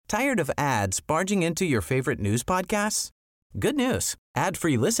Tired of ads barging into your favorite news podcasts? Good news.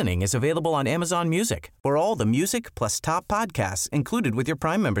 Ad-free listening is available on Amazon Music for all the music plus top podcasts included with your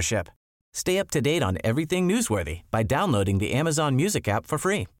Prime membership. Stay up to date on everything newsworthy by downloading the Amazon Music app for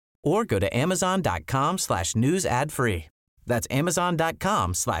free or go to amazon.com/news ad free. That's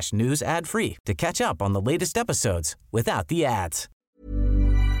amazon.com/news ad free to catch up on the latest episodes without the ads.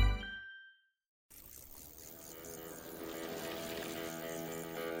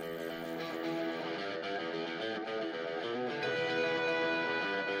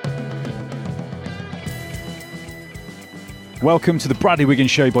 Welcome to the Bradley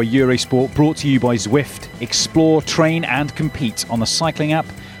Wiggins Show by Eurosport, brought to you by Zwift. Explore, train and compete on the cycling app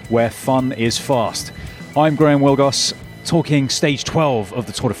where fun is fast. I'm Graham Wilgoss, talking stage 12 of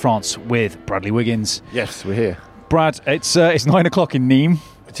the Tour de France with Bradley Wiggins. Yes, we're here. Brad, it's 9 o'clock in Nîmes.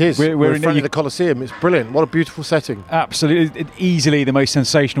 It is. We're in front of the Colosseum. It's brilliant. What a beautiful setting. Absolutely. Easily the most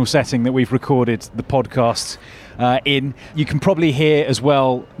sensational setting that we've recorded the podcast in. You can probably hear as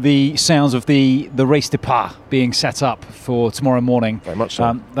well the sounds of the race de pas being set up for tomorrow morning. Very much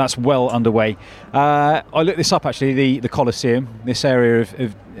so. That's well underway. I looked this up actually, the Colosseum, this area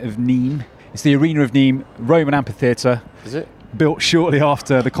of Nîmes. It's the Arena of Nîmes, Roman amphitheatre. Is it? Built shortly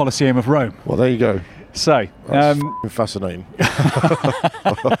after the Colosseum of Rome. Well, there you go. So, fascinating.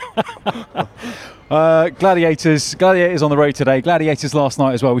 Gladiators on the road today. Gladiators last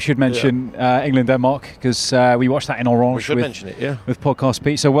night as well. We should mention England-Denmark because we watched that in Orange. We should mention it, yeah. With Podcast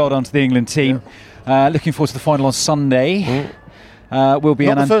Pete. So well done to the England team. Yeah. Looking forward to the final on Sunday. We'll be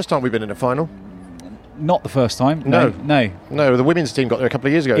not the first time we've been in a final. Not the first time. No. The women's team got there a couple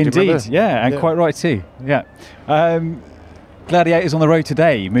of years ago. Indeed, yeah, and quite right too. Yeah. Gladiators on the road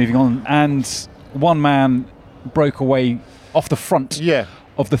today. Moving on, and one man broke away off the front. Yeah.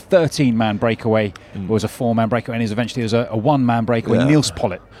 Of the 13-man breakaway. It was a 4-man breakaway, and eventually it was a 1-man breakaway. Yeah. Niels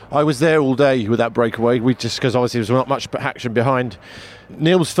Politt. I was there all day with that breakaway. Because obviously there was not much action behind.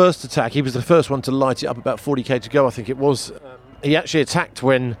 Niels' first attack, he was the first one to light it up about 40k to go, I think it was. He actually attacked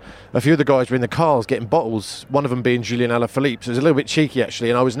when a few of the guys were in the cars getting bottles, one of them being Julien Alaphilippe. So it was a little bit cheeky actually,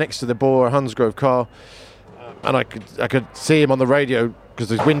 and I was next to the Bora Hunsgrove car, and I could see him on the radio because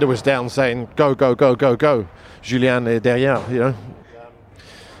his window was down saying, go, go, go, go, go, Julien est derrière, you know.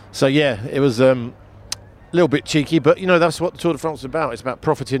 So yeah, it was a little bit cheeky, but you know, that's what the Tour de France is about. It's about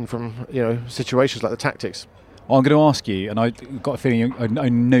profiting from, you know, situations like the tactics. Well, I'm going to ask you, and I've got a feeling I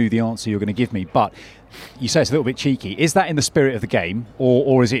know the answer you're going to give me, but you say it's a little bit cheeky. Is that in the spirit of the game,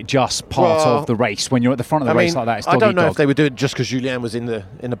 or is it just part of the race when you're at the front of the race like that? It's I don't know if they would do it just because Julien was in the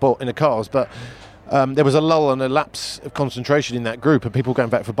cars, but there was a lull and a lapse of concentration in that group, and people going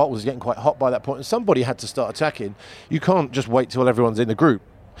back for bottles getting quite hot by that point, and somebody had to start attacking. You can't just wait till everyone's in the group.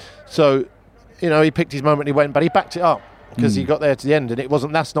 So, you know, he picked his moment, he went, but he backed it up because he got there to the end, and that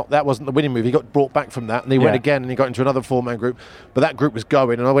wasn't the winning move. He got brought back from that, and he went again, and he got into another 4-man group. But that group was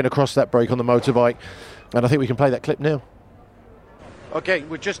going, and I went across that break on the motorbike, and I think we can play that clip now. Okay,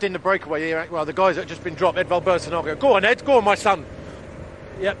 we're just in the breakaway here. Well, the guys that have just been dropped, Ed Valberto and Argo. Go on, Ed. Go on, my son.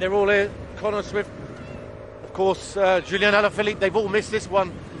 Yep, they're all here. Connor Swift, of course, Julien Alaphilippe. They've all missed this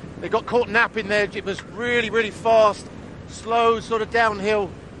one. They got caught napping there. It was really, really fast, slow, sort of downhill,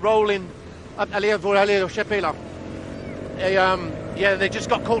 rolling up Allier au Chapela. They just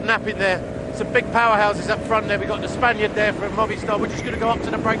got caught napping there. Some big powerhouses up front there. We've got the Spaniard there from Movistar. We're just going to go up to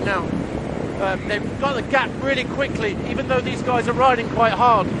the break now. They've got the gap really quickly, even though these guys are riding quite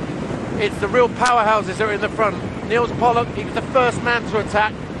hard. It's the real powerhouses that are in the front. Niels Politt, he was the first man to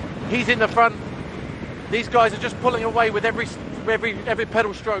attack. He's in the front. These guys are just pulling away with every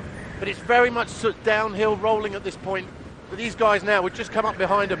pedal stroke, but it's very much downhill rolling at this point. But these guys now, we've just come up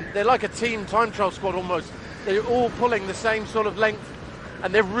behind them. They're like a team time trial squad almost. They're all pulling the same sort of length,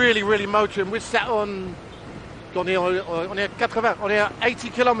 and they're really, really motoring. We're sat on 80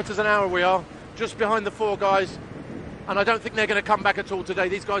 kilometres an hour we are, just behind the 4 guys. And I don't think they're going to come back at all today.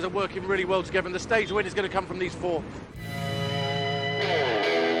 These guys are working really well together, and the stage win is going to come from these 4.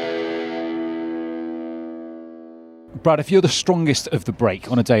 Brad, if you're the strongest of the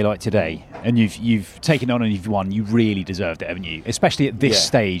break on a day like today, and you've taken it on and you've won, you really deserved it, haven't you? Especially at this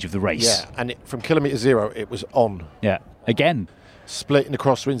stage of the race. Yeah, and from kilometre 0, it was on. Yeah, again. Split in the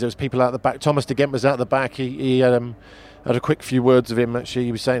crosswinds, there was people out the back. Thomas de Gent was out the back. He had a quick few words of him, actually.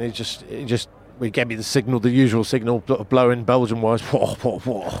 He was saying he just he gave me the signal, the usual signal, blowing Belgian-wise,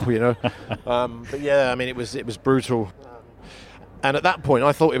 you know. But yeah, I mean, it was brutal. And at that point,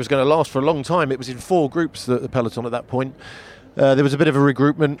 I thought it was going to last for a long time. It was in 4 groups, the peloton at that point. There was a bit of a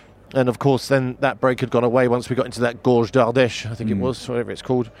regroupment, and of course then that break had gone away once we got into that Gorge d'Ardèche, I think it was, whatever it's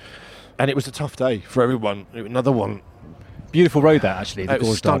called. And it was a tough day for everyone. Another one Beautiful road that, actually, the It was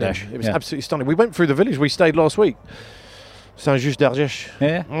Gorge stunning. d'Ardèche. It was absolutely stunning. We went through the village we stayed last week. Saint-Just-d'Ardèche.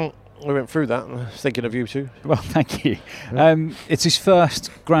 Yeah. We went through that. I was thinking of you too. Well, thank you. It's his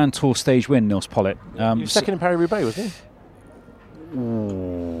first Grand Tour stage win, Nils Politt. He was second in Paris-Roubaix, wasn't he?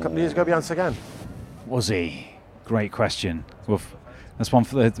 A couple of years ago behind Sagan. Was he? Great question. Well, that's one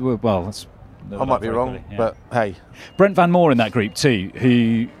for the... Well, that's... I might be wrong, but hey. Brent Van Moor in that group too,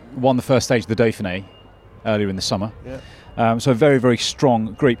 who won the first stage of the Dauphiné earlier in the summer. Yeah. So a very, very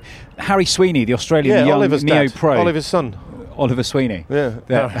strong group. Harry Sweeney, the Australian young neo-pro. Oliver's son. Oliver Sweeney. Yeah.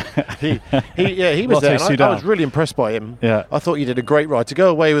 he was there. And I was really impressed by him. Yeah. I thought he did a great ride. To go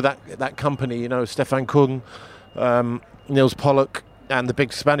away with that company, you know, Stefan Kung, Nils Pollock, and the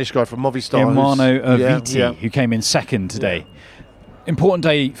big Spanish guy from Movistar. Emano Aviti, who came in second today. Yeah. Important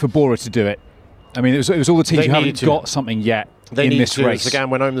day for Bora to do it. I mean, it was all the teams who haven't got something yet in this race. Sagan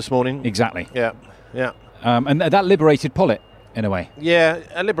went home this morning. Exactly. Yeah. And that liberated Politt in a way. Yeah,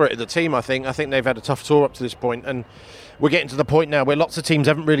 it liberated the team, I think. I think they've had a tough tour up to this point, and we're getting to the point now where lots of teams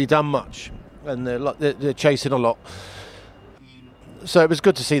haven't really done much, and they're chasing a lot. So it was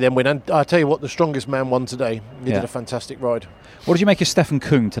good to see them win, and I tell you what, the strongest man won today. He did a fantastic ride. What did you make of Stefan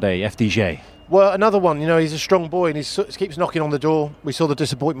Kung today, FDJ? Well, another one, you know, he's a strong boy and he keeps knocking on the door. We saw the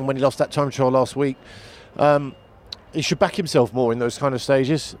disappointment when he lost that time trial last week. He should back himself more in those kind of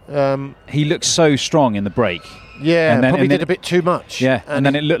stages. He looks so strong in the break. Yeah, and probably did a bit too much. Yeah, and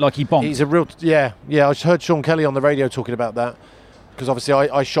then it looked like he bonked. He's a real, yeah. I heard Sean Kelly on the radio talking about that, because obviously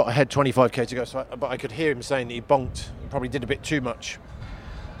I shot ahead 25k to go, but I could hear him saying that he bonked, probably did a bit too much.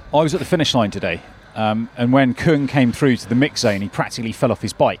 I was at the finish line today, and when Kung came through to the mix zone, he practically fell off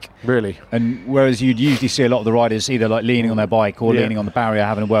his bike. Really? And whereas you'd usually see a lot of the riders either like leaning on their bike or leaning on the barrier,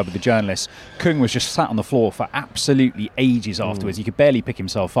 having a word with the journalists, Kung was just sat on the floor for absolutely ages afterwards. He could barely pick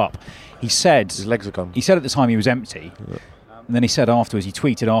himself up. He said his legs are gone. He said at the time he was empty. Yeah. And then he said afterwards, he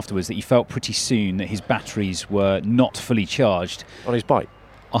tweeted afterwards that he felt pretty soon that his batteries were not fully charged. On his bike?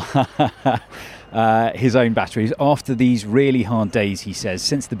 His own batteries. After these really hard days, he says,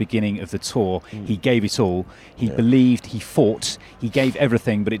 since the beginning of the tour, he gave it all. He believed, he fought, he gave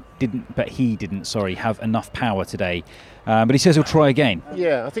everything, but he didn't have enough power today. But he says he'll try again.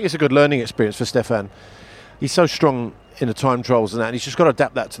 Yeah, I think it's a good learning experience for Stefan. He's so strong in the time trials and that, and he's just got to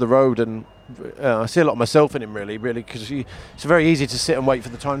adapt that to the road. And I see a lot of myself in him, really, because it's very easy to sit and wait for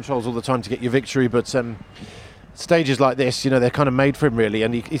the time trials all the time to get your victory, but stages like this, you know, they're kind of made for him, really,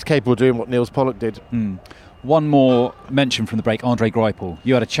 and he's capable of doing what Nils Pollock did. One more mention from the break, Andre Greipel.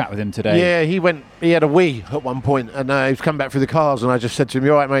 You had a chat with him today. Yeah, he had a wee at one point, and he was coming back through the cars, and I just said to him,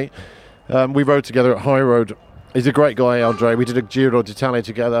 "You all right, mate?" We rode together at High Road. He's a great guy, Andre. We did a Giro d'Italia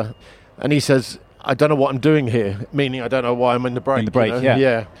together, and he says, "I don't know what I'm doing here," meaning I don't know why I'm in the break. In the break,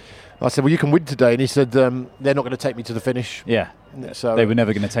 yeah. I said, "Well, you can win today," and he said, "They're not going to take me to the finish." Yeah. So they were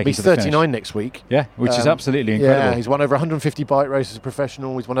never going to take him to the finish. He's 39 next week. Yeah, which is absolutely incredible. Yeah, he's won over 150 bike races as a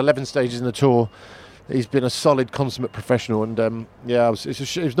professional. He's won 11 stages in the Tour. He's been a solid, consummate professional, and it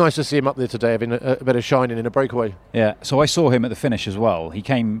was nice to see him up there today, having a bit of shining in a breakaway. Yeah, so I saw him at the finish as well. He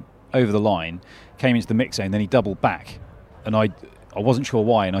came over the line, came into the mix zone, then he doubled back, and I wasn't sure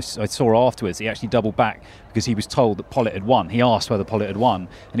why, and I saw afterwards he actually doubled back because he was told that Politt had won. He asked whether Politt had won,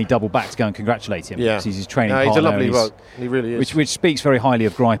 and he doubled back to go and congratulate him. Yeah, he's his training partner. He's a lovely bloke. He really is. Which speaks very highly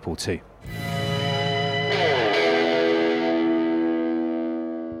of Greipel too.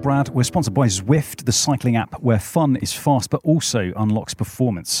 Brad, we're sponsored by Zwift, the cycling app where fun is fast but also unlocks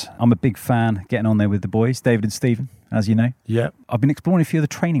performance. I'm a big fan, getting on there with the boys, David and Stephen, as you know. Yeah. I've been exploring a few of the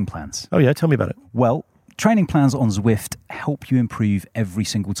training plans. Oh yeah, tell me about it. Well, training plans on Zwift help you improve every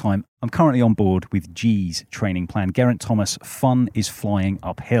single time. I'm currently on board with G's training plan. Geraint Thomas, Fun is Flying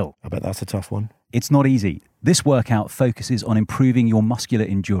Uphill. I bet that's a tough one. It's not easy. This workout focuses on improving your muscular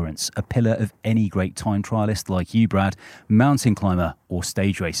endurance, a pillar of any great time trialist like you, Brad, mountain climber or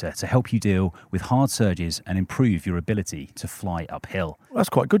stage racer, to help you deal with hard surges and improve your ability to fly uphill. Well, that's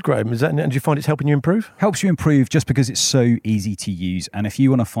quite good, Graham. And do you find it's helping you improve? Helps you improve just because it's so easy to use. And if you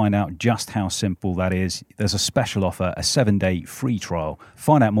want to find out just how simple that is, there's a special offer, a 7-day free trial.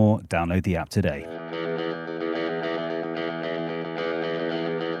 Find out more, download the app today.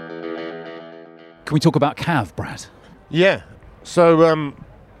 Can we talk about Cav, Brad? Yeah. So,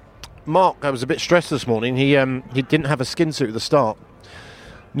 Mark, I was a bit stressed this morning. He didn't have a skin suit at the start.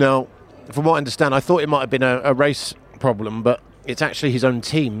 Now, from what I understand, I thought it might have been a race problem, but it's actually his own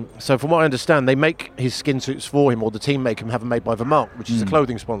team. So from what I understand, they make his skin suits for him, or the team make him, have them made by Merckx, which is a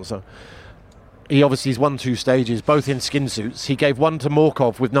clothing sponsor. He's won 2 stages, both in skin suits. He gave one to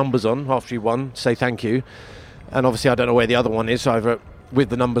Morkov with numbers on after he won, to say thank you. And obviously I don't know where the other one is, either with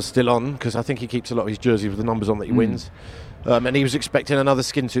the numbers still on, because I think he keeps a lot of his jerseys with the numbers on that he wins. And he was expecting another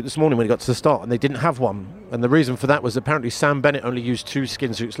skin suit this morning when he got to the start, and they didn't have one. And the reason for that was apparently Sam Bennett only used 2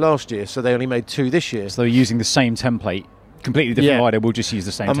 skin suits last year, so they only made 2 this year. So they're using the same template. Completely different rider, we'll just use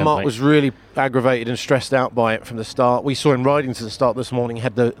the same template. And Mark was really aggravated and stressed out by it from the start. We saw him riding to the start this morning,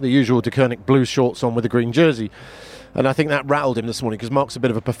 had the usual DeKernick blue shorts on with a green jersey. And I think that rattled him this morning because Mark's a bit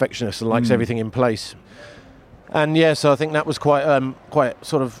of a perfectionist and likes everything in place. And so I think that was quite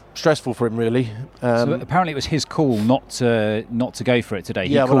sort of stressful for him, really. So apparently it was his call not to go for it today.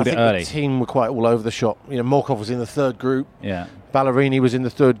 He called it early. The team were quite all over the shop. Morkov was in the 3rd group. Yeah. Ballerini was in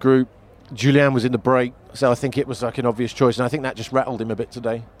the 3rd group. Julian was in the break. So I think it was like an obvious choice, and I think that just rattled him a bit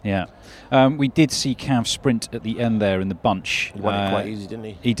today. Yeah. We did see Cav sprint at the end there in the bunch. He won it quite easy, didn't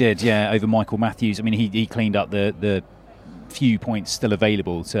he? He did, yeah, over Michael Matthews. I mean, he cleaned up the few points still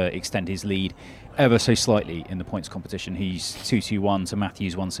available to extend his lead ever so slightly in the points competition. He's 221 to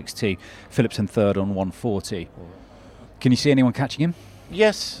Matthews 162. Phillips in 3rd on 140. Can you see anyone catching him?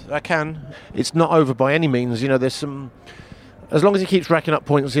 Yes, I can. It's not over by any means. There's some... As long as he keeps racking up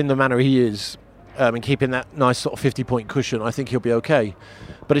points in the manner he is, and keeping that nice sort of 50-point cushion, I think he'll be okay.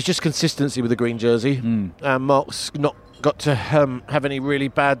 But it's just consistency with the green jersey. Mark's not got to have any really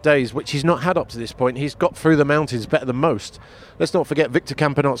bad days, which he's not had up to this point. He's got through the mountains better than most. Let's not forget Victor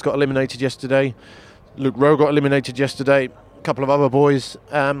Campanot's got eliminated yesterday. Luke Rowe got eliminated yesterday. A couple of other boys.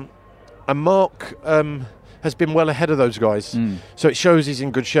 And Mark has been well ahead of those guys. So it shows he's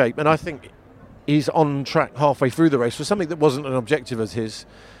in good shape. And I think he's on track halfway through the race for something that wasn't an objective as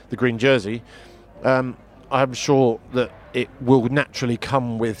the green jersey. I'm sure that it will naturally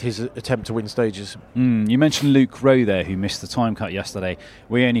come with his attempt to win stages. You mentioned Luke Rowe there, who missed the time cut yesterday.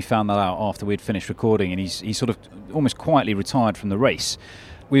 We only found that out after we'd finished recording, and he's sort of almost quietly retired from the race.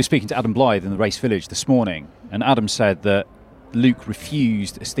 We were speaking to Adam Blythe in the Race Village this morning, and Adam said that Luke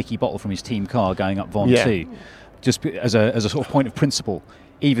refused a sticky bottle from his team car going up Von 2, just as a sort of point of principle,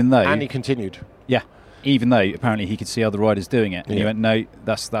 even though... And he continued. Yeah. Even though apparently he could see other riders doing it. And he went, no,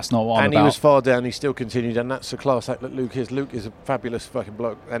 that's not what I'm about. And he was far down, he still continued, and that's the class act that Luke is. Luke is a fabulous fucking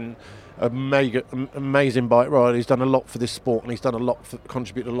bloke and a mega amazing bike rider. He's done a lot for this sport, and he's done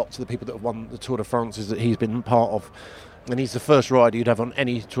contributed a lot to the people that have won the Tour de France that he's been part of. And he's the first rider you'd have on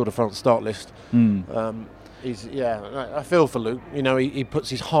any Tour de France start list. I feel for Luke. He puts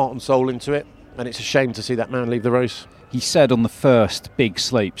his heart and soul into it, and it's a shame to see that man leave the race. He said on the first big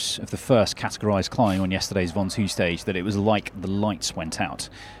slopes of the first categorised climb on yesterday's Von 2 stage that it was like the lights went out,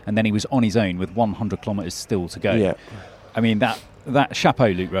 and then he was on his own with 100 kilometres still to go. Yeah. I mean, that chapeau,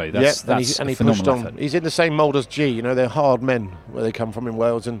 Luke Rowe. That's he pushed on. Effort. He's in the same mould as G. They're hard men where they come from in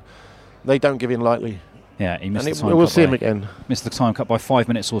Wales, and they don't give in lightly. Yeah, he missed the time cut. We'll see him again. Missed the time cut by 5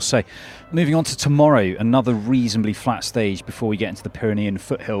 minutes or so. Moving on to tomorrow, another reasonably flat stage before we get into the Pyrenean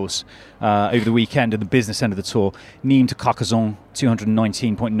foothills. Over the weekend, at the business end of the Tour, Nîmes to Carcassonne,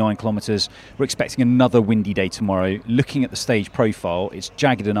 219.9 kilometres. We're expecting another windy day tomorrow. Looking at the stage profile, it's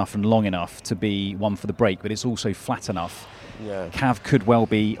jagged enough and long enough to be one for the break, but it's also flat enough. Yeah. Cav could well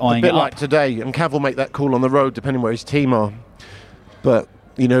be eyeing it up. A bit like today, and Cav will make that call on the road depending where his team are. But,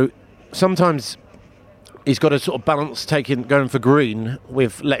 sometimes... he's got to sort of balance going for green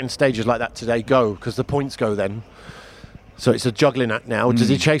with letting stages like that today go, because the points go then. So it's a juggling act now. Does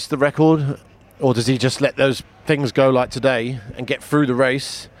he chase the record, or does he just let those things go like today and get through the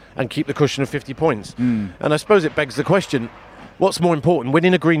race and keep the cushion of 50 points? And I suppose it begs the question, what's more important,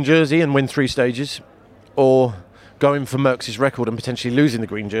 winning a green jersey and win 3 stages, or going for Merckx's record and potentially losing the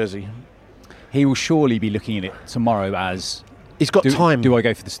green jersey? He will surely be looking at it tomorrow as... He's got time. Do I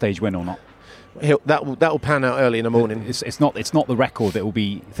go for the stage win or not? That will pan out early in the morning. It's not the record that we'll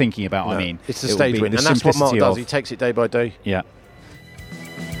be thinking about. No, I mean, it's the stage win, and that's what Mark does. He takes it day by day. Yeah.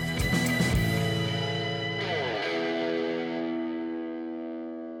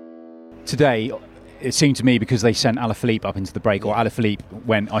 Today, it seemed to me, because they sent Alaphilippe up into the break, or Alaphilippe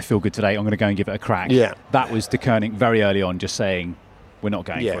went, I feel good today, I'm going to go and give it a crack. Yeah. That was DeKernick very early on, just saying, we're not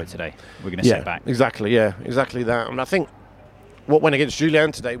going for it today. We're going to sit back. Exactly that. And I think what went against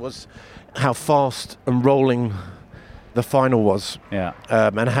Julian today was how fast and rolling the final was. Yeah.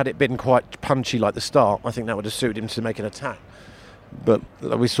 And had it been quite punchy like the start, I think that would have suited him to make an attack. But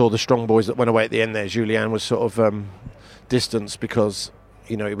we saw the strong boys that went away at the end there. Julian was sort of distanced because,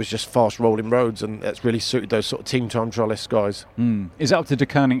 it was just fast rolling roads, and that's really suited those sort of team time trialist guys. Is it up to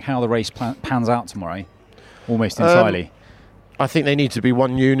DeKernick how the race pans out tomorrow? Almost entirely. I think they need to be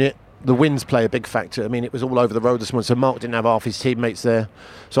one unit. The winds play a big factor. I mean, it was all over the road this morning, so Mark didn't have half his teammates there.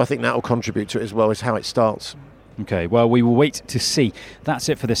 So I think that will contribute to it as well, as how it starts. Okay, well, we will wait to see. That's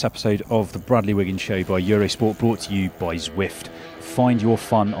it for this episode of the Bradley Wiggins Show by Eurosport, brought to you by Zwift. Find your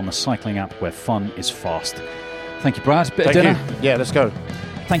fun on the cycling app where fun is fast. Thank you, Brad. Bit of Thank dinner. you. Yeah, let's go.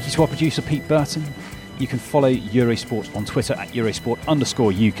 Thank you to our producer, Pete Burton. You can follow Eurosport on Twitter at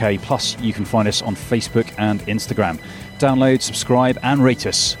Eurosport_UK. Plus, you can find us on Facebook and Instagram. Download, subscribe, and rate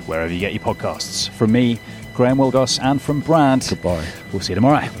us wherever you get your podcasts. From me, Graham Wilgoss, and from Brad. Goodbye. We'll see you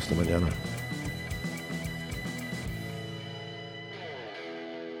tomorrow. Hasta mañana.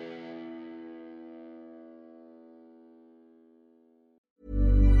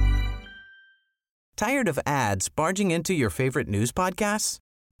 Tired of ads barging into your favorite news podcasts?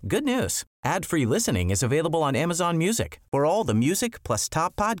 Good news. Ad-free listening is available on Amazon Music for all the music plus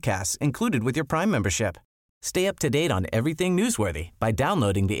top podcasts included with your Prime membership. Stay up to date on everything newsworthy by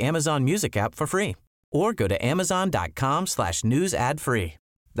downloading the Amazon Music app for free or go to amazon.com/news ad free.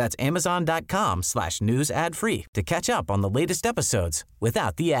 That's amazon.com/news ad free to catch up on the latest episodes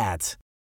without the ads.